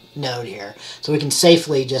second node here. So we can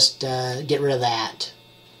safely just get rid of that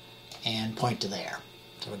and point to there.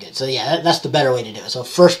 So we're good. So yeah, that's the better way to do it. So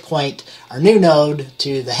first point our new node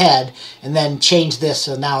to the head, and then change this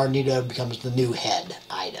so now our new node becomes the new head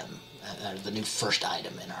item, the new first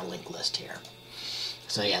item in our linked list here.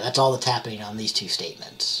 So yeah, that's all that's happening on these two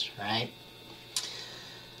statements, right?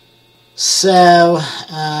 So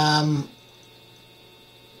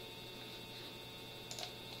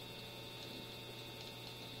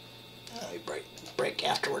Let me break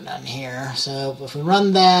after we're done here. So if we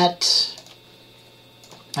run that,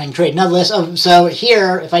 I can create another list. Oh, so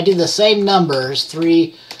here, if I do the same numbers,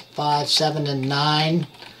 3, 5, 7, and 9,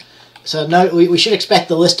 so no, we should expect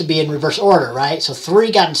the list to be in reverse order, right? So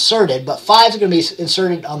 3 got inserted, but 5 is going to be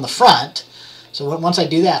inserted on the front. So once I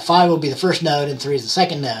do that, 5 will be the first node and 3 is the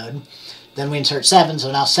second node. Then we insert 7,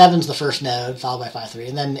 so now 7 is the first node, followed by 5, 3.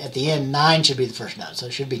 And then at the end, 9 should be the first node. So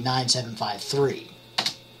it should be 9, 7, 5, 3.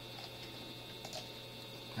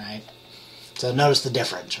 Right? So notice the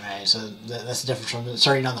difference, right? So that's the difference from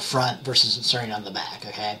inserting on the front versus inserting on the back,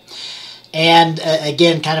 okay? And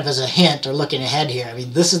again, kind of as a hint or looking ahead here, I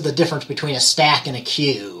mean, this is the difference between a stack and a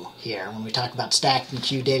queue here when we talk about stack and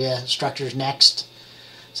queue data structures next.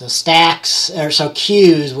 So stacks, or so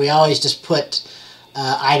queues, we always just put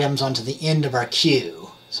items onto the end of our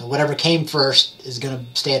queue. So whatever came first is going to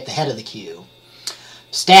stay at the head of the queue.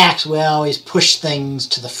 Stacks, we always push things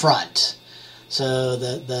to the front. So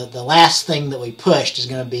the last thing that we pushed is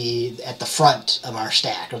going to be at the front of our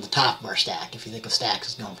stack, or the top of our stack, if you think of stacks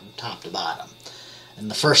as going from top to bottom. And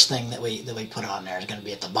the first thing that we put on there is going to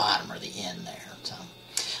be at the bottom or the end there. So,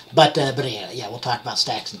 but yeah, we'll talk about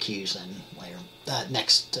stacks and queues then later,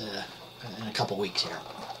 next in a couple weeks here.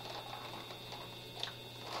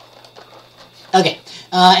 Okay,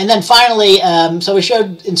 and then finally, so we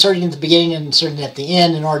showed inserting at the beginning and inserting at the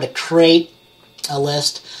end in order to create a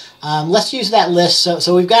list. Let's use that list.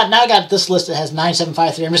 So we've now got this list that has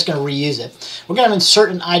 9753. I'm just going to reuse it. We're going to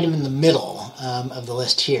insert an item in the middle of the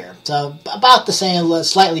list here. So about the same,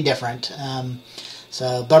 slightly different.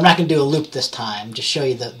 But I'm not going to do a loop this time. Just show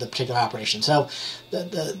you the particular operation. So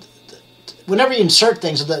whenever you insert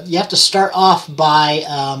things, you have to start off by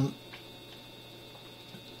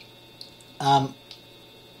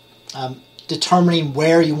determining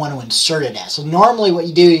where you want to insert it at. So normally what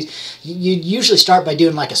you do is you usually start by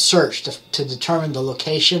doing like a search to determine the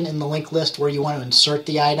location in the linked list where you want to insert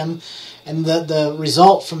the item. And the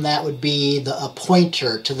result from that would be a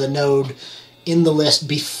pointer to the node in the list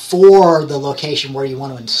before the location where you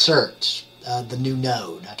want to insert the new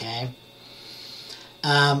node, okay?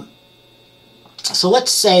 So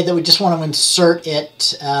let's say that we just want to insert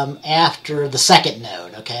it after the second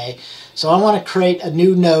node, okay? So I want to create a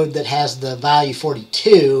new node that has the value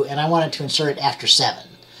 42, and I want it to insert it after 7.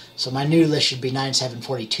 So my new list should be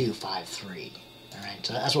 974253. All right,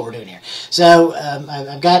 so that's what we're doing here. So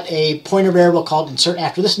I've got a pointer variable called insert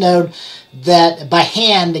after this node that by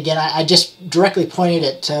hand, again, I just directly pointed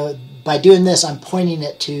it to, by doing this, I'm pointing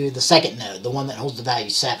it to the second node, the one that holds the value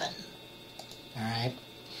 7. All right.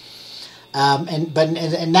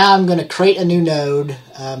 And now I'm going to create a new node.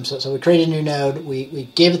 So we create a new node. We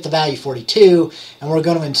gave it the value 42, and we're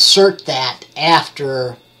going to insert that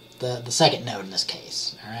after the second node in this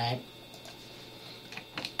case. All right.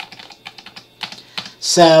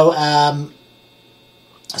 So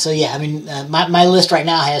yeah, I mean, my list right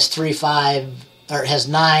now has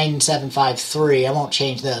 9753. I won't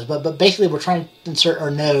change those, but basically we're trying to insert our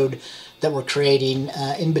node that we're creating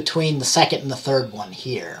in between the second and the third one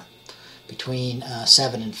here. Between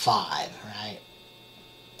 7 and 5, right?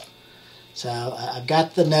 So I've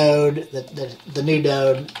got the node, the new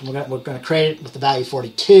node. We're going to create it with the value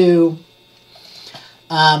 42.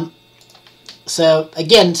 So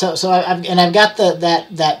again, I've got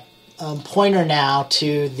that pointer now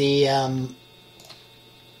to the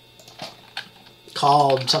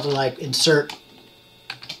called something like insert.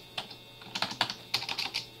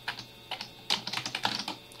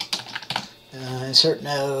 Insert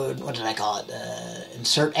node, what did I call it?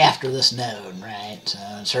 Insert after this node, right? So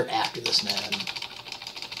insert after this node.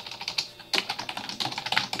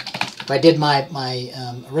 If I did my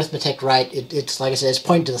arithmetic right, it's like I said, it's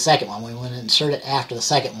pointing to the second one. We want to insert it after the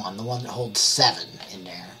second one, the one that holds 7 in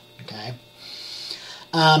there, okay?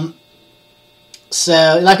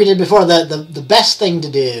 So like we did before, the best thing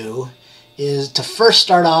to do is to first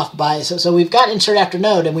start off by, so we've got insert after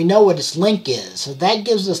node and we know what its link is. So that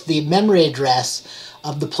gives us the memory address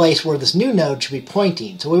of the place where this new node should be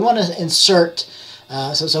pointing. So we want to insert,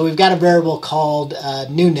 so we've got a variable called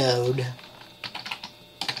new node,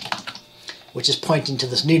 which is pointing to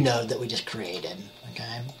this new node that we just created,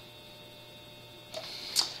 okay?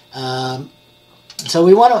 So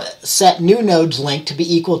we want to set new node's link to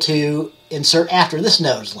be equal to insert after this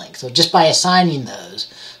node's link. So just by assigning those.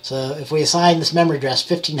 So if we assign this memory address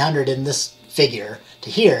 1500 in this figure to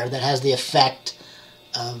here, that has the effect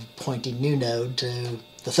of pointing new node to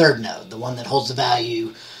the third node, the one that holds the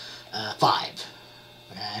value 5.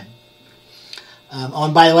 Okay. Oh,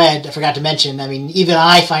 and by the way, I forgot to mention, I mean, even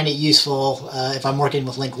I find it useful if I'm working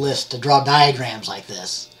with linked lists to draw diagrams like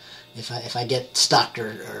this. if I get stuck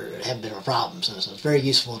or have a bit of a problem. So it's very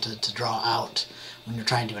useful to draw out when you're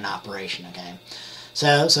trying to do an operation. Okay,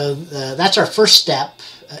 so that's our first step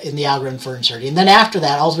in the algorithm for inserting. And then after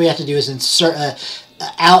that, all we have to do is insert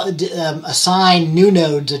assign new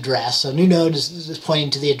node's address. So new node is pointing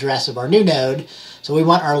to the address of our new node. So we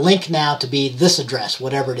want our link now to be this address,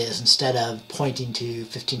 whatever it is, instead of pointing to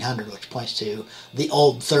 1500, which points to the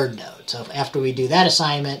old third node. So after we do that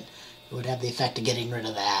assignment, it would have the effect of getting rid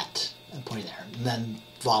of that and pointing there. And then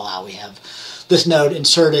voila, we have this node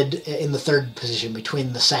inserted in the third position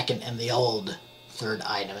between the second and the old third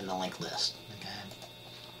item in the linked list.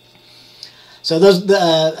 So those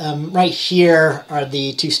right here are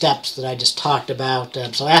the two steps that I just talked about.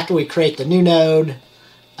 So after we create the new node,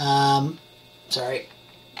 after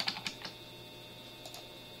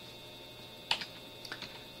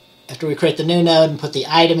we create the new node and put the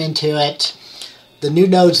item into it, the new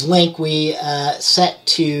node's link we set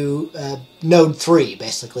to node 3,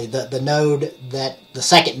 basically, the node that the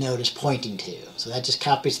second node is pointing to. So that just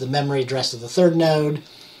copies the memory address of the third node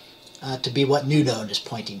to be what new node is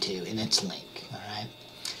pointing to in its link. All right,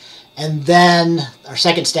 and then our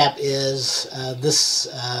second step is the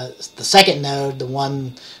second node, the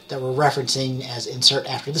one that we're referencing as insert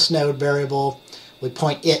after this node variable. We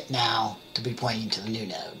point it now to be pointing to the new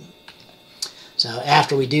node. So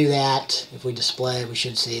after we do that, if we display, we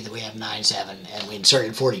should see that we have 9, 7, and we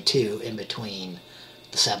inserted 42 in between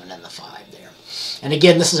the 7 and the 5 there. And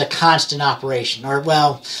again, this is a constant operation, or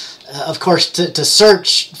well, of course, to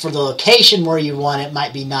search for the location where you want it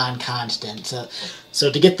might be non-constant. So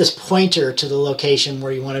to get this pointer to the location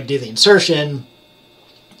where you want to do the insertion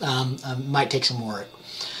might take some work.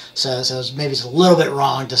 So maybe it's a little bit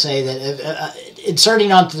wrong to say that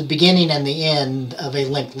inserting onto the beginning and the end of a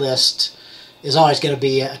linked list is always going to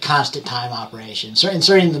be a constant time operation. So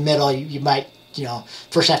inserting in the middle, you might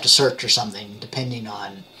first have to search or something depending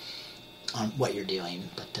on what you're doing.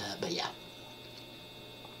 But yeah.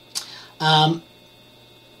 All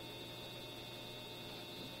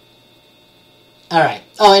right.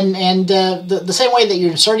 Oh, and the same way that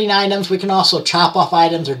you're inserting items, we can also chop off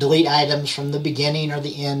items or delete items from the beginning or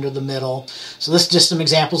the end or the middle. So this is just some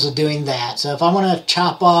examples of doing that. So if I want to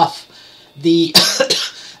chop off the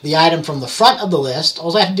the item from the front of the list,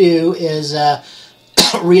 all I have to do is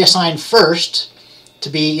reassign first to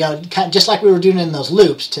be, kind of just like we were doing in those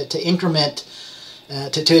loops, to increment,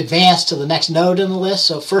 to advance to the next node in the list.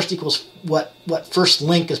 So first equals what first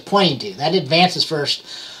link is pointing to. That advances first.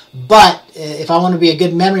 But if I want to be a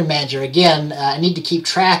good memory manager, again, I need to keep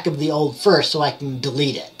track of the old first so I can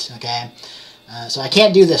delete it. Okay, so I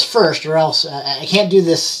can't do this first, or else I can't do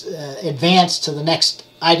this advance to the next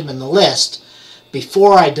item in the list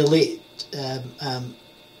before I delete the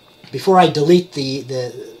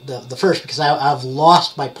first, because I've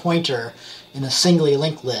lost my pointer in a singly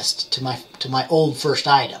linked list to my old first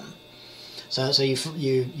item. So you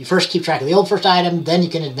first keep track of the old first item, then you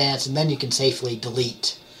can advance, and then you can safely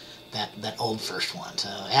delete that old first one. So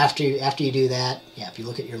after you do that, yeah, if you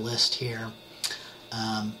look at your list here,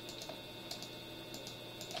 that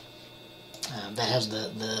has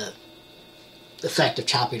the effect of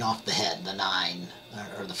chopping off the head, the 9,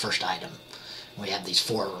 or the first item. We have these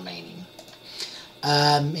 4 remaining.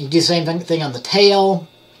 You do the same thing on the tail.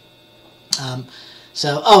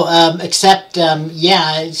 Except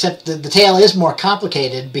the tail is more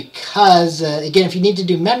complicated because, again, if you need to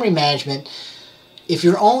do memory management, if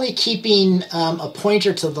you're only keeping a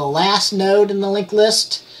pointer to the last node in the linked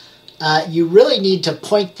list, you really need to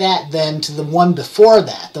point that then to the one before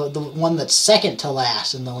that, the one that's second to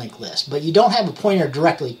last in the linked list. But you don't have a pointer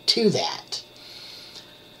directly to that.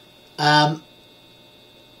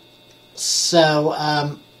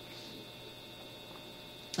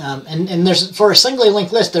 And there's, for a singly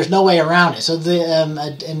linked list, there's no way around it. So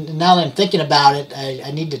and now that I'm thinking about it, I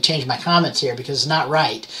need to change my comments here because it's not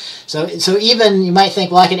right. So even you might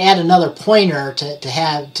think, well, I could add another pointer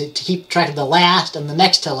to keep track of the last and the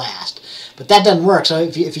next to last, but that doesn't work. So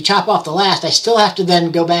if you chop off the last, I still have to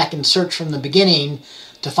then go back and search from the beginning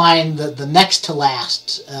to find the next to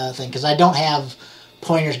last thing, because I don't have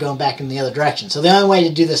pointers going back in the other direction. So the only way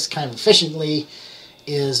to do this kind of efficiently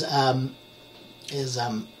is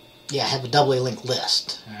have a doubly linked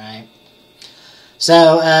list. All right.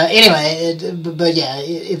 So anyway, but yeah,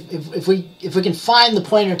 if we can find the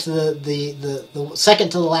pointer to the second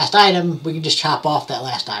to the last item, we can just chop off that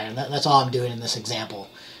last item. That's all I'm doing in this example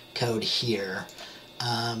code here.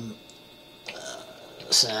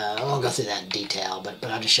 So I won't go through that in detail, but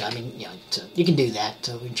I'll just show. I mean, so you can do that.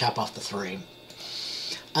 So we can chop off the 3.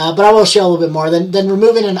 but I will show a little bit more. Then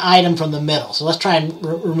removing an item from the middle. So let's try and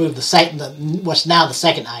remove what's now the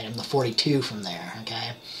second item, the 42 from there.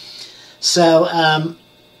 Okay. So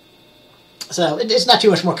it's not too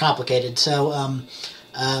much more complicated. So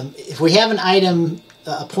if we have an item,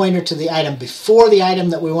 a pointer to the item before the item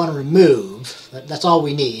that we want to remove, that's all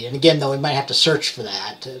we need. And again, though, we might have to search for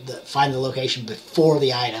that to find the location before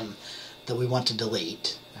the item that we want to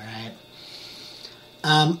delete. All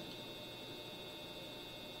right.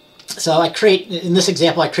 So in this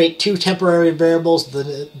example, I create two temporary variables.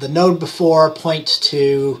 The node before points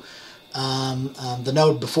to the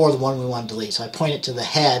node before the one we want to delete. So I point it to the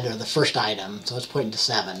head, or the first item, so it's pointing to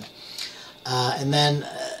 7. And then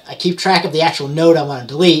I keep track of the actual node I want to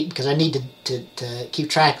delete, because I need to keep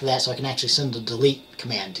track of that so I can actually send a delete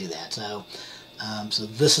command to that. So so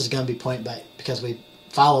this is going to be because we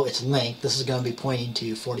follow its link, this is going to be pointing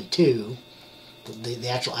to 42, the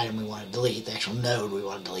actual item we want to delete, the actual node we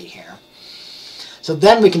want to delete here. So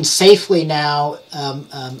then we can safely now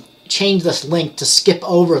change this link to skip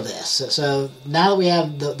over this. So now that we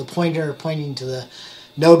have the pointer pointing to the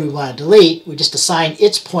node we want to delete, we just assign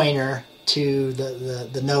its pointer to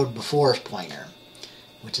the node before's pointer,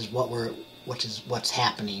 which is what's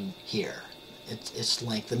happening here. Its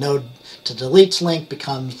link, the node to delete's link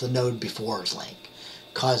becomes the node before's link,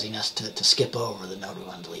 causing us to skip over the node we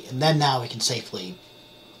want to delete. And then now we can safely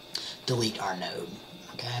delete our node.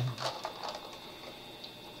 Okay.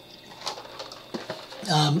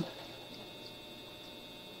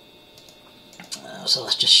 So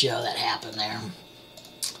let's just show that happen there.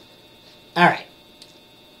 All right.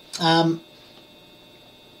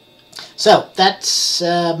 So that's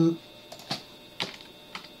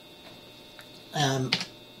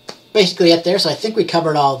basically it there. So I think we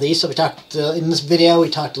covered all of these. So we talked in this video, we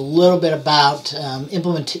talked a little bit about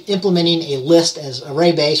implementing a list as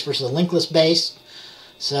array-based versus a linked list based.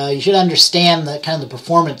 So you should understand the kind of the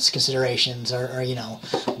performance considerations, or you know,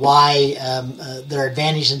 why there are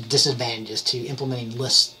advantages and disadvantages to implementing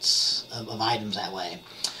lists of items that way.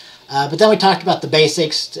 But then we talked about the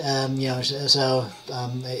basics, you know, so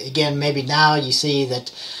again, maybe now you see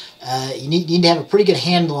that you need to have a pretty good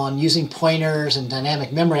handle on using pointers and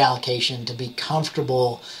dynamic memory allocation to be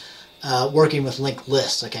comfortable working with linked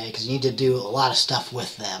lists, okay, because you need to do a lot of stuff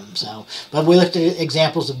with them. So, but we looked at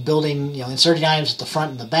examples of building, you know, inserting items at the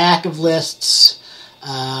front and the back of lists,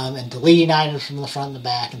 and deleting items from the front and the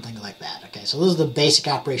back, and things like that, okay. So those are the basic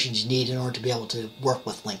operations you need in order to be able to work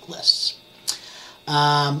with linked lists.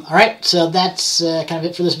 Alright, so that's kind of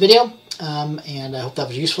it for this video, and I hope that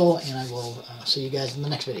was useful, and I will see you guys in the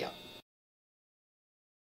next video.